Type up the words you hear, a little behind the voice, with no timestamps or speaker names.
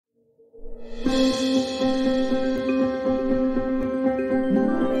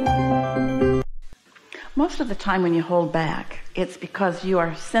most of the time when you hold back, it's because you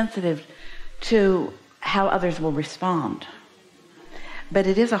are sensitive to how others will respond. But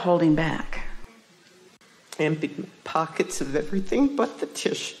it is a holding back. Empty pockets of everything but the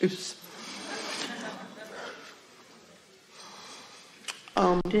tissues.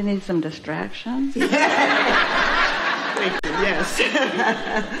 Do you need some distraction? Thank you, yes.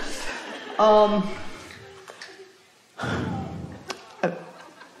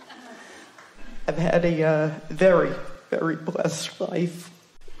 I've had a very, very blessed life.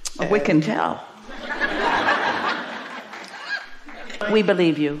 We can tell. We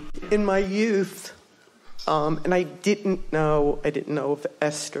believe you. In my youth, and I didn't know of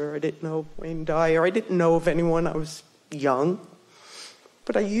Esther, I didn't know of Wayne Dyer, I didn't know of anyone. I was young.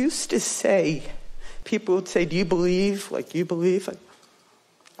 But I used to say, people would say, do you believe like you believe?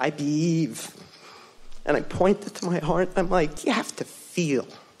 I believe. And I pointed to my heart, and I'm like, you have to feel.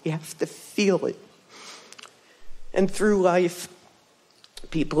 You have to feel it. And through life,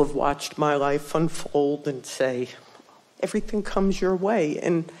 people have watched my life unfold and say, everything comes your way.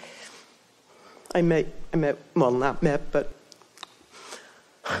 And I met, well, not met, but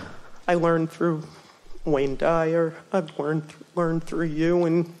I learned through Wayne Dyer. I've learned through you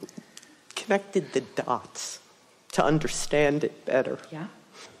and connected the dots to understand it better. Yeah.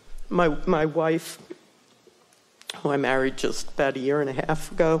 My wife, who I married just about 1.5 years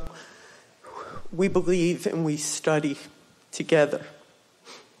ago, we believe and we study together.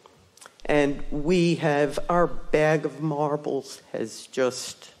 And we have, our bag of marbles has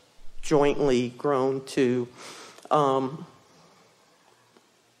just jointly grown to a lot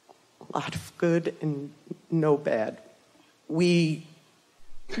of good and no bad. We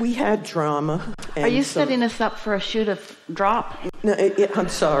had drama. Are you setting us up for a shoot of drop? No, I'm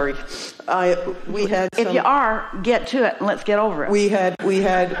sorry. We had. If you are, get to it and let's get over it. We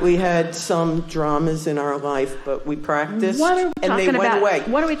had some dramas in our life, but we practiced, and they went away.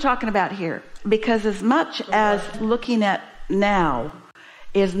 What are we talking about here? Because as much as looking at now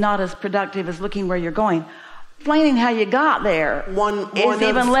is not as productive as looking where you're going, explaining how you got there is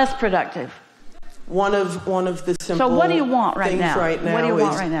even less productive. One of the simple. So what do you want right now? Right now? What do you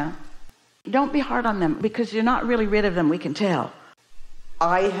want right now? Don't be hard on them because you're not really rid of them. We can tell.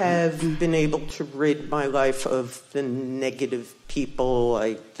 I have been able to rid my life of the negative people,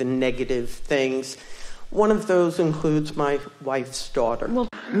 like the negative things. One of those includes my wife's daughter. Well,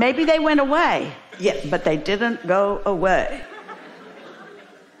 maybe they went away. Yes. But they didn't go away.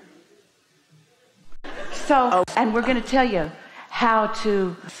 So, and we're going to tell you how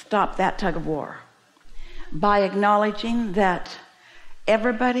to stop that tug of war by acknowledging that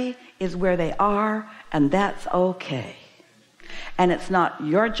everybody is where they are, and that's okay. And it's not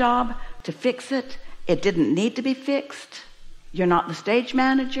your job to fix it. It didn't need to be fixed. You're not the stage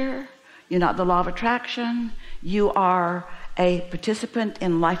manager. You're not the law of attraction. You are a participant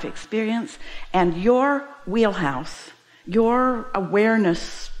in life experience, and your wheelhouse, your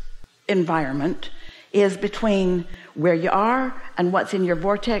awareness environment is between where you are and what's in your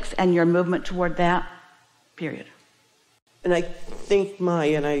vortex and your movement toward that, period. And I think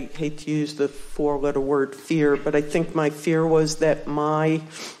and I hate to use the 4-letter word fear, but I think my fear was that my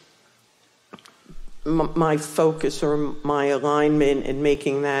focus or my alignment in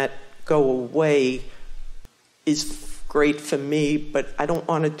making that go away is great for me, but I don't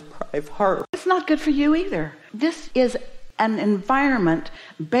want to deprive her. It's not good for you either. This is an environment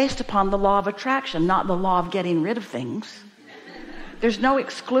based upon the law of attraction, not the law of getting rid of things. There's no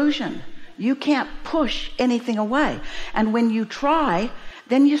exclusion. You can't push anything away. And when you try,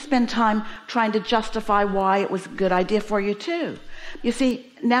 then you spend time trying to justify why it was a good idea for you too. You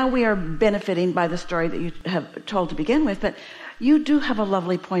see, now we are benefiting by the story that you have told to begin with, but you do have a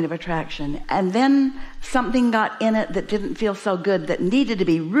lovely point of attraction. And then something got in it that didn't feel so good that needed to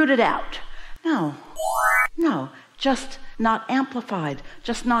be rooted out. No, just not amplified,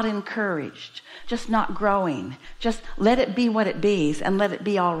 just not encouraged, just not growing. Just let it be what it be's and let it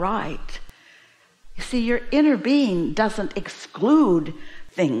be all right. You see, your inner being doesn't exclude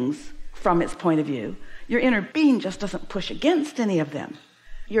things from its point of view. Your inner being just doesn't push against any of them.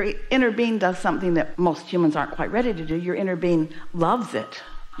 Your inner being does something that most humans aren't quite ready to do. Your inner being loves it.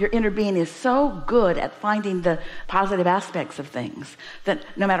 Your inner being is so good at finding the positive aspects of things that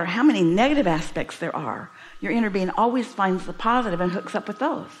no matter how many negative aspects there are, your inner being always finds the positive and hooks up with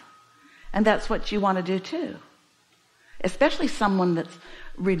those. And that's what you want to do too. Especially someone that's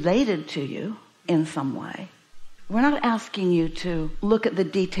related to you in some way. We're not asking you to look at the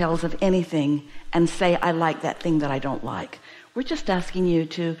details of anything and say, I like that thing that I don't like. We're just asking you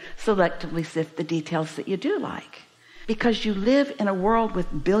to selectively sift the details that you do like. Because you live in a world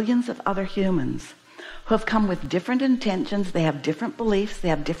with billions of other humans who have come with different intentions. They have different beliefs. They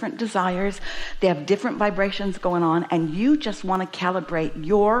have different desires. They have different vibrations going on. And you just want to calibrate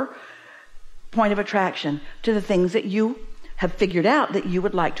your point of attraction to the things that you have figured out that you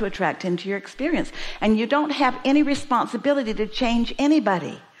would like to attract into your experience. And you don't have any responsibility to change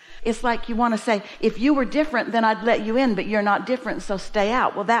anybody. It's like you want to say, if you were different, then I'd let you in, but you're not different, so stay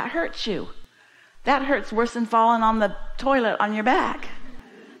out. Well, that hurts you. That hurts worse than falling on the toilet on your back.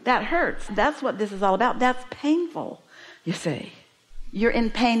 That hurts. That's what this is all about. That's painful, you see. You're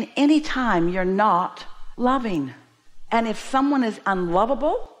in pain anytime you're not loving. And if someone is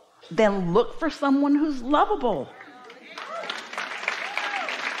unlovable, then look for someone who's lovable.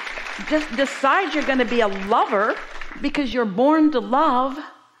 Just decide you're going to be a lover because you're born to love.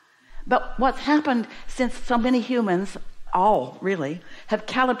 But what's happened since so many humans, all really, have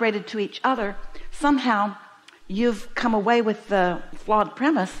calibrated to each other, somehow you've come away with the flawed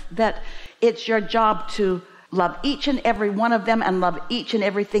premise that it's your job to love each and every one of them and love each and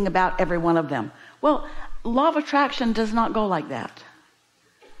everything about every one of them. Well, law of attraction does not go like that,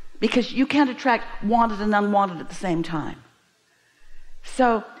 because you can't attract wanted and unwanted at the same time.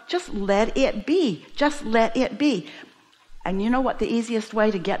 So just let it be. Just let it be. And you know what the easiest way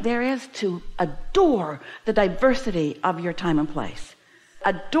to get there is? To adore the diversity of your time and place.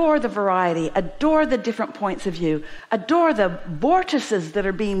 Adore the variety. Adore the different points of view. Adore the vortices that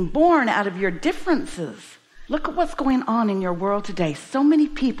are being born out of your differences. Look at what's going on in your world today. So many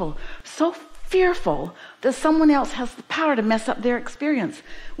people, so fearful that someone else has the power to mess up their experience,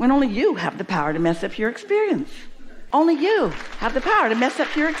 when only you have the power to mess up your experience. Only you have the power to mess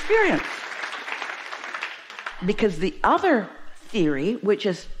up your experience. Because the other theory, which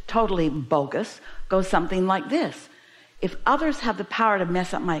is totally bogus, goes something like this. If others have the power to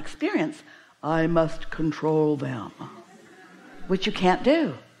mess up my experience, I must control them, which you can't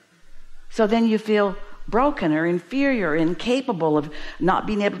do. So then you feel broken or inferior, incapable of not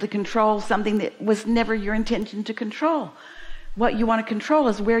being able to control something that was never your intention to control. What you want to control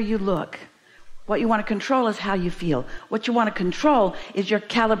is where you look. What you want to control is how you feel. What you want to control is your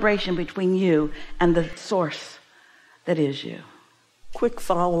calibration between you and the source that is you. Quick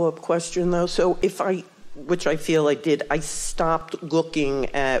follow-up question, though. So which I feel I did, I stopped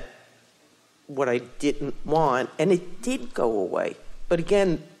looking at what I didn't want, and it did go away. But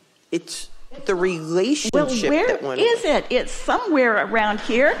again, it's the relationship that went away. Where is it? It's somewhere around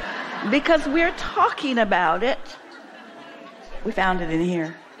here, because we're talking about it. We found it in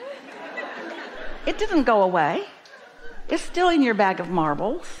here. It didn't go away. It's still in your bag of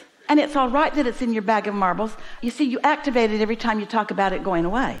marbles. And it's all right that it's in your bag of marbles. You see, you activate it every time you talk about it going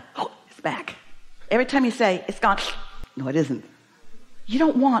away. Oh, it's back. Every time you say, it's gone. No, it isn't. You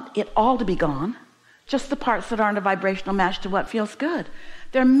don't want it all to be gone. Just the parts that aren't a vibrational match to what feels good.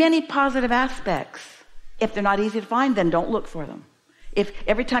 There are many positive aspects. If they're not easy to find, then don't look for them. If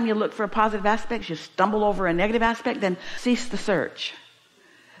every time you look for a positive aspect, you stumble over a negative aspect, then cease the search.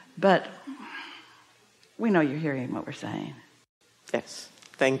 But we know you're hearing what we're saying. Yes.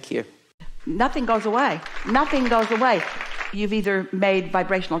 Thank you. Nothing goes away. Nothing goes away. You've either made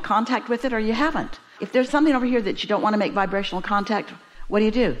vibrational contact with it or you haven't. If there's something over here that you don't want to make vibrational contact, what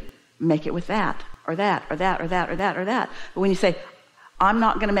do? Make it with that, or that, or that, or that, or that, or that. But when you say, I'm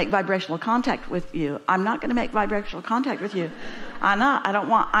not going to make vibrational contact with you. I'm not going to make vibrational contact with you. I don't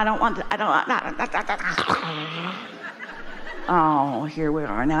want. Oh, here we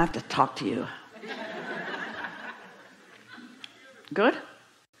are. Now I have to talk to you. Good?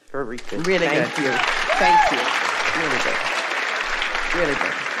 Very good. Really good. Thank you. Thank you. Really good. Really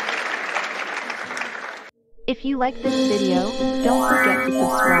good. If you like this video, don't forget to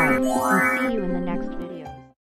subscribe.